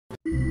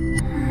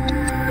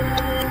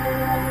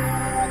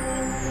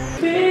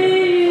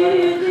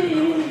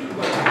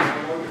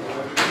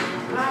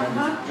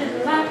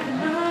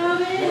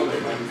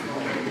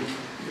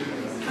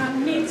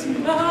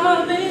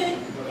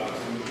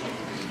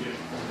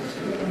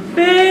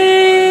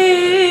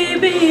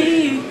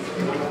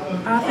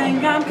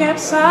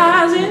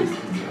capsizing.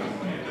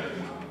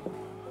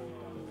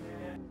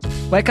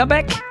 Welcome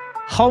back.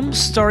 Home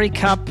Story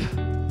Cup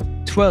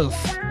 12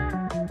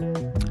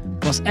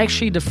 was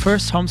actually the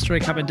first Home Story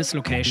Cup in this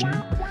location.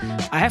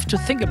 I have to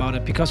think about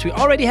it because we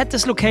already had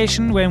this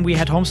location when we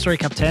had Home Story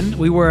Cup 10.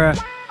 We were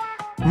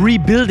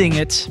rebuilding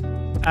it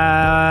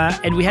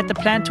and we had the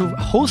plan to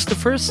host the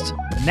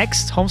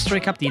next Home Story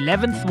Cup, the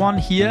 11th one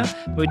here,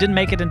 but we didn't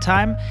make it in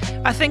time.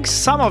 I think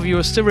some of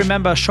you still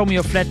remember Show Me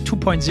Your Flat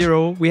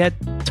 2.0. We had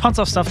tons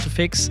of stuff to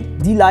fix.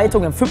 Die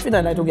Leitung, 5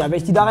 Meter Leitung, ja, wenn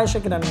ich die da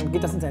reinstecke, dann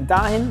geht das Internet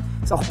dahin.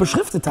 Ist auch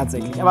beschriftet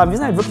tatsächlich, aber wir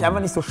sind halt wirklich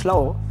einfach nicht so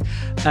schlau.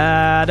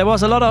 There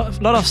was a lot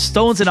of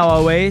stones in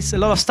our ways, a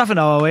lot of stuff in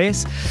our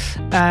ways,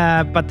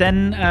 but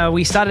then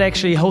we started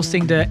actually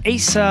hosting the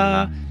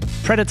Acer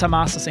Predator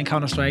Masters in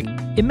Counter-Strike.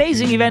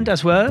 Amazing event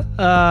as well.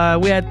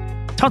 We had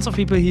tons of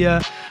people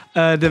here.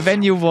 The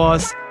venue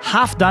was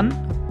half done.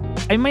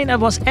 I mean, it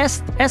was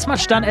as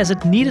much done as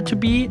it needed to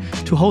be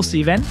to host the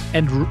event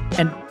and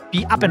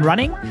be up and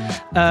running.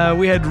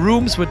 We had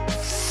rooms with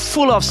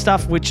full of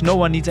stuff which no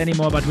one needs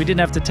anymore, but we didn't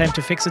have the time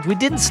to fix it. We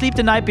didn't sleep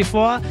the night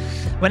before.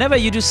 Whenever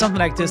you do something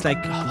like this,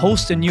 like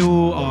host a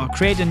new or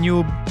create a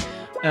new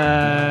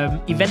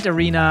event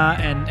arena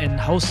and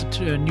host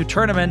a new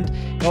tournament,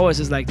 it always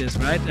is like this,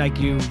 right? Like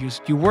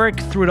you work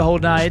through the whole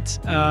night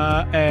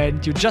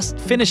and you just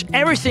finish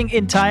everything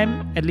in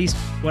time, at least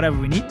whatever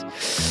we need.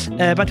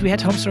 But we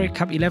had Home Story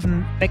Cup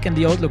 11 back in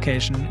the old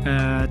location.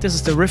 This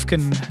is the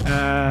Rifkin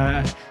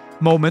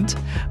moment.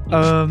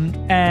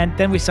 And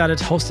then we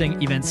started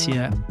hosting events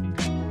here.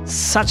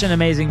 Such an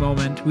amazing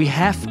moment. We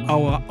have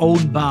our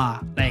own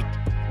bar. Like,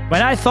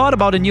 when I thought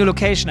about a new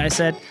location, I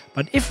said,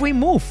 but if we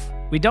move,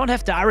 we don't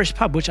have the Irish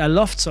pub, which I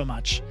loved so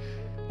much,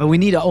 but we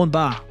need our own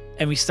bar.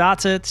 And we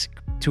started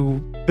to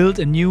build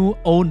a new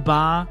own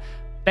bar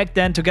back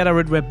then together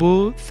with Red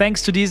Bull.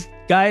 Thanks to these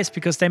guys,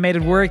 because they made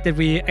it work that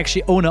we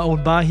actually own our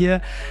own bar here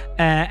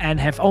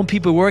and have own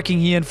people working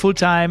here in full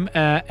time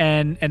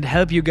and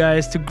help you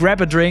guys to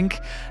grab a drink.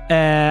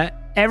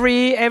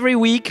 Every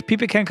week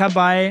people can come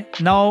by.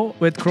 Now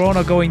with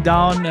Corona going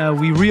down,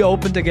 we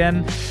reopened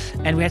again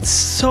and we had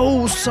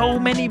so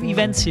many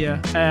events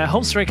here.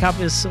 Home Story Cup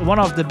is one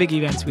of the big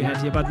events we had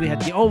here, but we had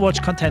the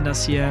Overwatch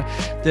contenders here.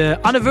 The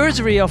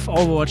anniversary of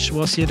Overwatch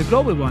was here, the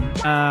global one.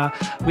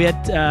 We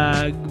had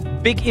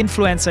big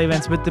influencer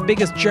events with the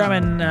biggest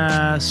German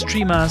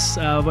streamers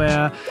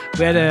where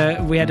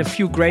we had a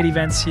few great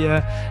events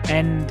here,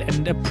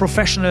 and a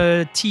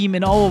professional team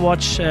in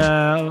Overwatch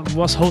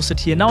was hosted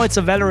here. Now it's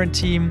a Valorant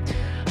team.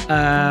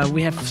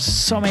 We have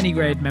so many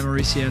great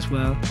memories here as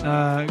well.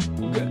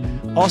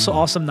 Also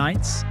awesome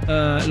nights,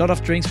 a lot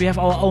of drinks. We have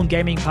our own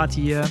gaming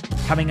party here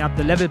coming up,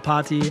 the level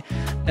party.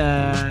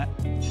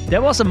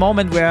 There was a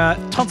moment where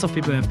tons of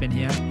people have been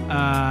here,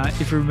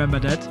 if you remember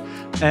that.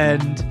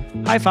 And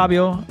hi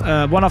Fabio,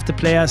 one of the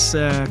players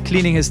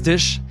cleaning his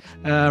dish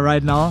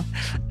right now.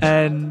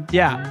 And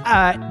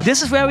yeah,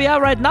 this is where we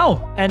are right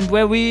now and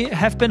where we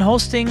have been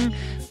hosting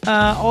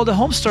all the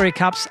Home Story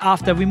Cups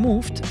after we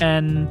moved.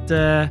 And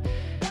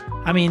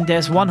I mean,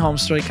 there's one Home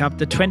Story Cup,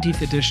 the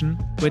 20th edition,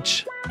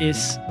 which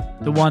is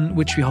the one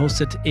which we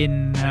hosted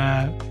in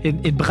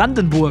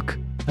Brandenburg,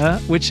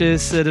 which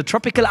is the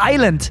tropical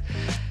island.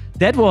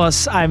 That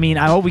was, I mean,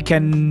 I hope we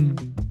can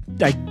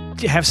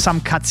have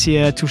some cuts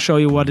here to show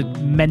you what it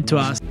meant to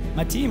us.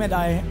 My team and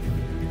I,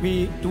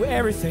 we do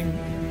everything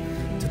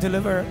to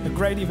deliver a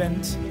great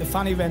event, a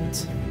fun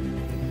event,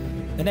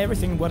 and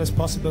everything what is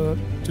possible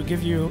to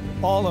give you,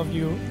 all of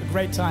you, a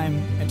great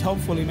time and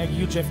hopefully make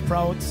you, Jeff,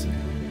 proud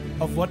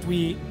of what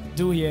we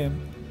do here.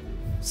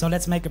 So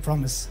let's make a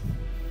promise.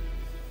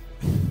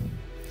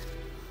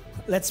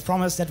 Let's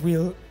promise that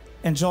we'll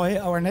enjoy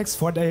our next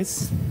 4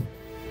 days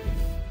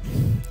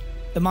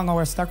among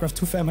our StarCraft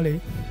 2 family.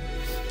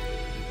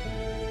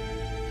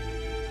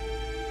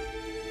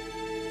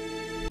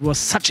 It was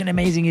such an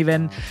amazing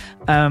event.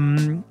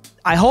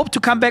 I hope to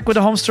come back with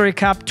the Home Story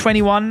Cup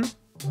 21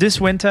 this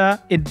winter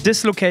in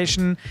this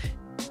location.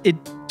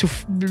 To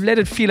let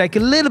it feel like a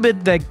little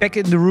bit like back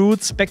to the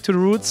roots.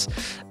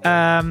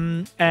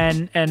 And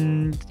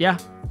yeah,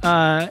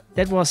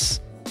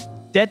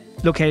 that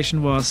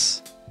location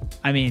was,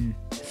 I mean,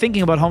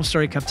 thinking about Home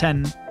Story Cup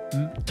 10,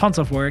 tons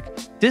of work.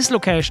 This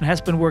location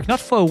has been worked not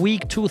for a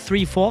week, 2,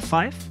 3, 4,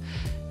 5.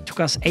 It took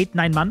us 8,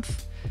 9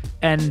 months.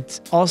 And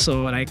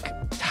also like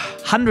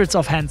hundreds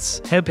of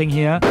hands helping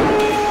here.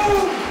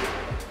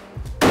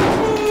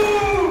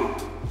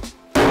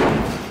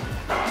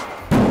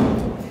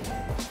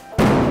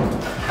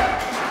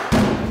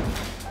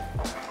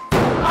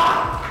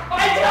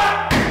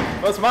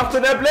 Was macht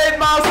denn der Blade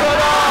Master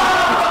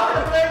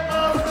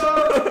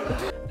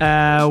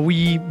da?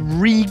 We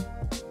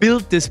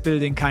rebuilt this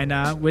building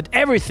kinda with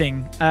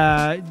everything.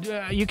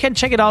 You can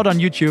check it out on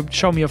YouTube.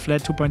 Show Me Your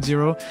Flat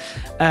 2.0.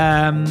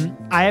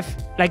 I have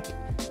like,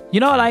 you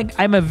know, like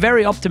I'm a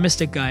very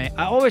optimistic guy.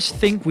 I always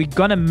think we're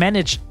gonna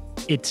manage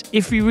it.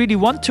 If we really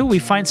want to, we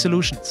find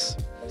solutions.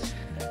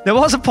 There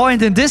was a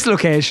point in this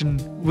location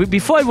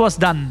before it was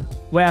done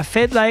where I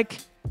felt like,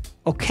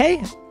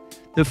 okay,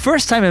 the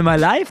first time in my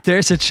life,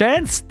 there's a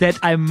chance that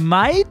I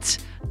might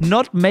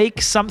not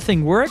make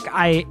something work.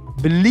 I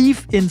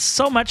believe in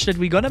so much that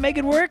we're gonna make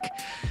it work.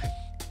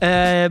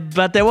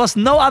 But there was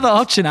no other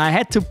option. I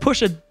had to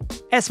push it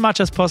as much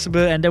as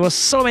possible, and there was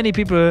so many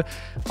people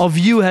of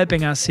you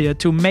helping us here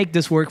to make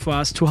this work for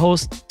us, to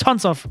host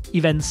tons of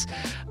events,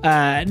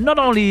 not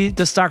only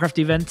the StarCraft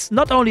events,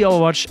 not only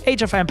Overwatch,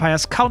 Age of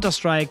Empires,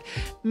 Counter-Strike,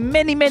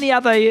 many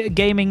other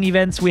gaming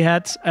events we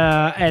had,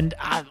 and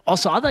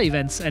also other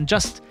events, and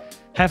just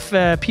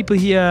have people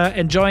here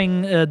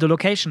enjoying the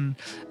location.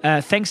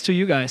 Thanks to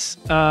you guys.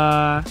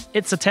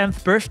 It's the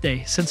 10th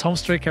birthday since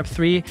Homestudio Cup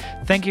 3.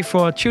 Thank you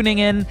for tuning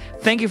in.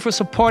 Thank you for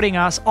supporting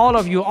us. All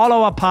of you, all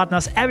our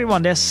partners,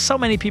 everyone. There's so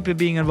many people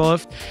being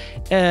involved.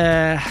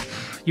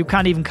 You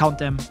can't even count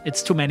them.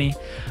 It's too many.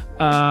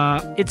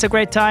 It's a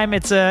great time.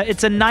 It's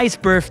a nice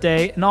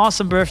birthday, an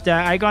awesome birthday.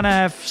 I'm gonna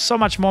have so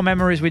much more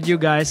memories with you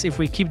guys if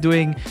we keep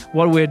doing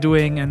what we're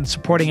doing and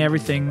supporting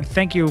everything.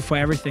 Thank you for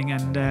everything,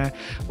 and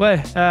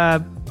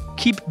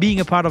keep being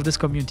a part of this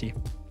community.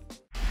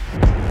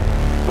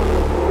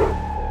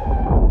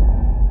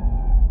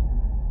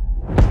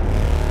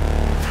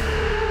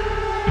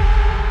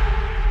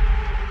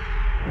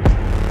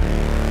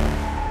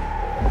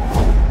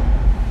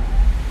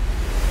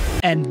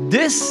 And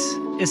this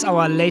is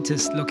our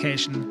latest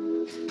location.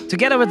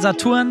 Together with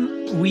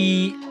Saturn,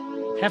 we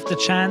have the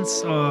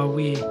chance, or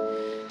we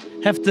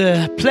have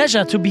the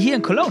pleasure to be here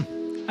in Cologne,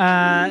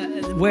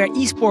 where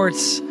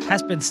esports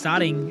has been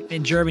starting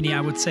in Germany,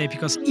 I would say,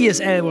 because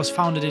ESL was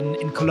founded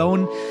in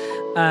Cologne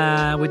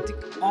with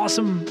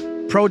awesome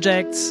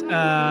projects,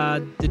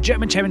 the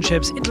German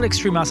Championships, Intel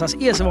Extreme Masters,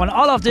 ESL 1,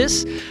 all of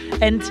this.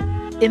 And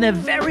in a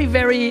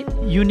very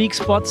unique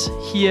spot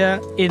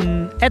here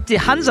at the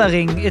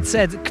Hansaring. It's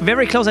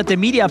very close at the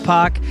Media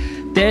Park.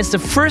 There's the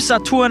first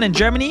Saturn in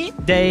Germany.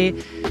 They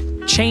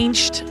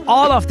changed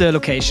all of the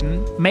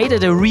location, made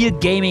it a real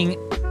gaming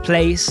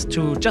place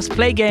to just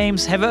play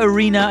games, have an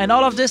arena and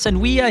all of this.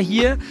 And we are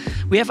here.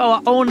 We have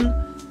our own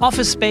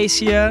office space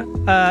here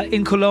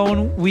in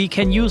Cologne. We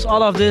can use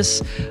all of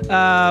this.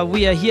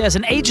 We are here as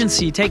an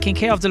agency taking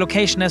care of the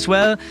location as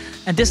well.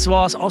 And this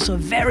was also a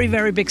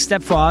very big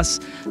step for us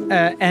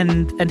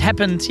and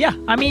happened,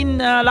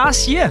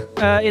 last year.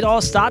 It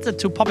all started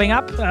to popping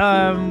up.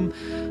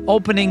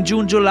 Opening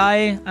June,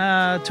 July,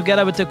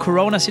 together with the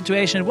Corona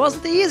situation. It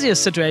wasn't the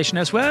easiest situation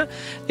as well.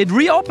 It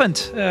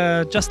reopened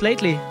just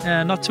lately,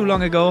 not too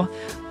long ago.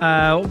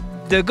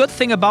 The good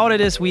thing about it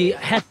is we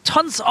had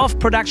tons of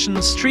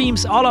production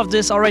streams, all of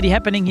this already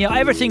happening here.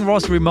 Everything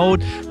was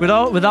remote,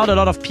 without a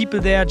lot of people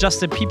there,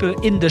 just the people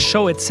in the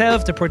show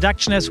itself, the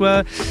production as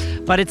well.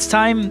 But it's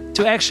time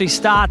to actually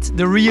start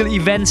the real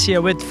events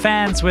here with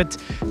fans,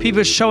 with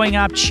people showing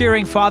up,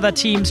 cheering for other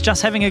teams,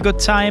 just having a good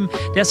time.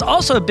 There's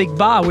also a big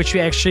bar, which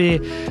we actually,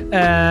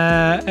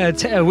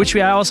 which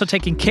we are also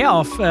taking care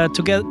of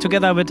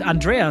together with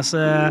Andreas.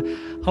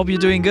 Hope you're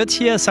doing good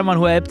here. Someone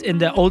who helped in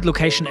the old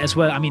location as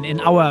well. I mean, in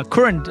our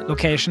current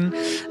location,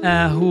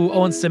 who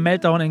owns the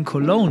Meltdown in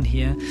Cologne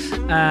here.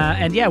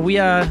 And yeah, we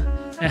are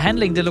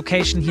handling the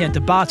location here at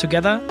the bar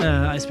together,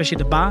 especially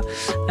the bar.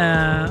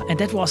 And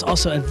that was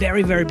also a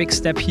very big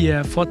step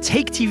here for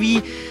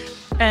TaKeTV.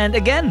 And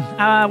again,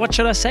 what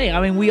should I say? I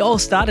mean, we all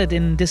started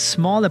in this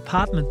small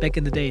apartment back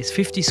in the days,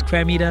 50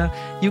 square meter.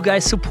 You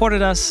guys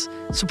supported us,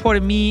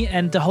 supported me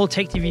and the whole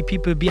TaKeTV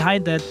people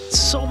behind that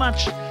so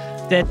much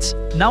that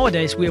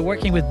nowadays we are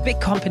working with big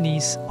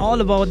companies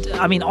all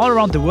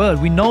around the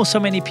world. We know so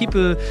many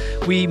people,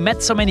 we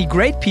met so many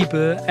great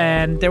people,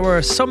 and there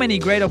were so many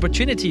great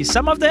opportunities.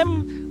 Some of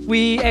them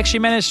we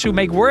actually managed to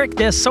make work.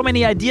 There's so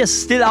many ideas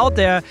still out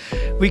there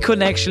we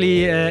couldn't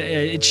actually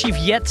achieve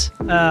yet,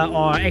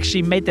 or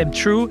actually made them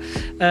true.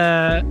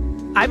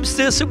 I'm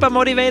still super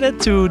motivated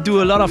to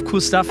do a lot of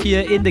cool stuff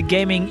here in the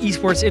gaming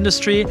esports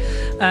industry.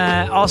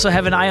 Also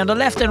have an eye on the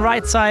left and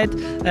right side.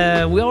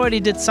 We already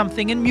did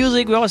something in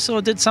music. We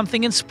also did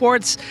something in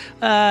sports.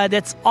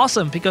 That's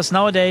awesome because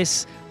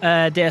nowadays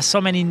there are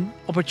so many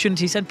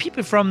opportunities, and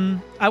people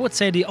from, I would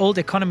say, the old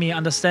economy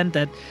understand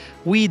that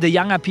we, the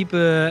younger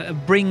people,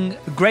 bring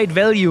great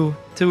value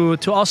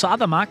to also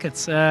other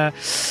markets.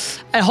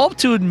 I hope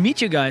to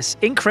meet you guys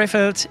in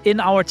Krefeld, in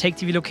our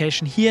TaKeTV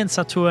location, here in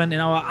Saturn, in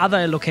our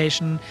other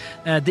location,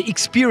 the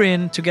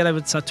Experience together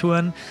with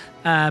Saturn.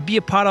 Be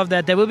a part of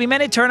that. There will be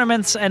many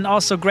tournaments and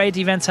also great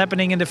events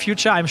happening in the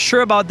future. I'm sure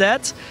about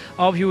that.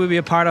 I hope you will be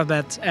a part of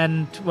that.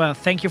 And well,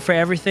 thank you for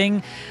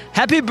everything.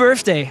 Happy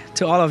birthday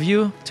to all of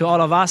you, to all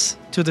of us,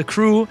 to the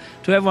crew,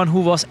 to everyone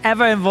who was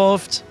ever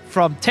involved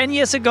from 10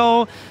 years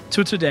ago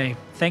to today.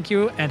 Thank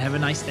you and have a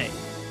nice day.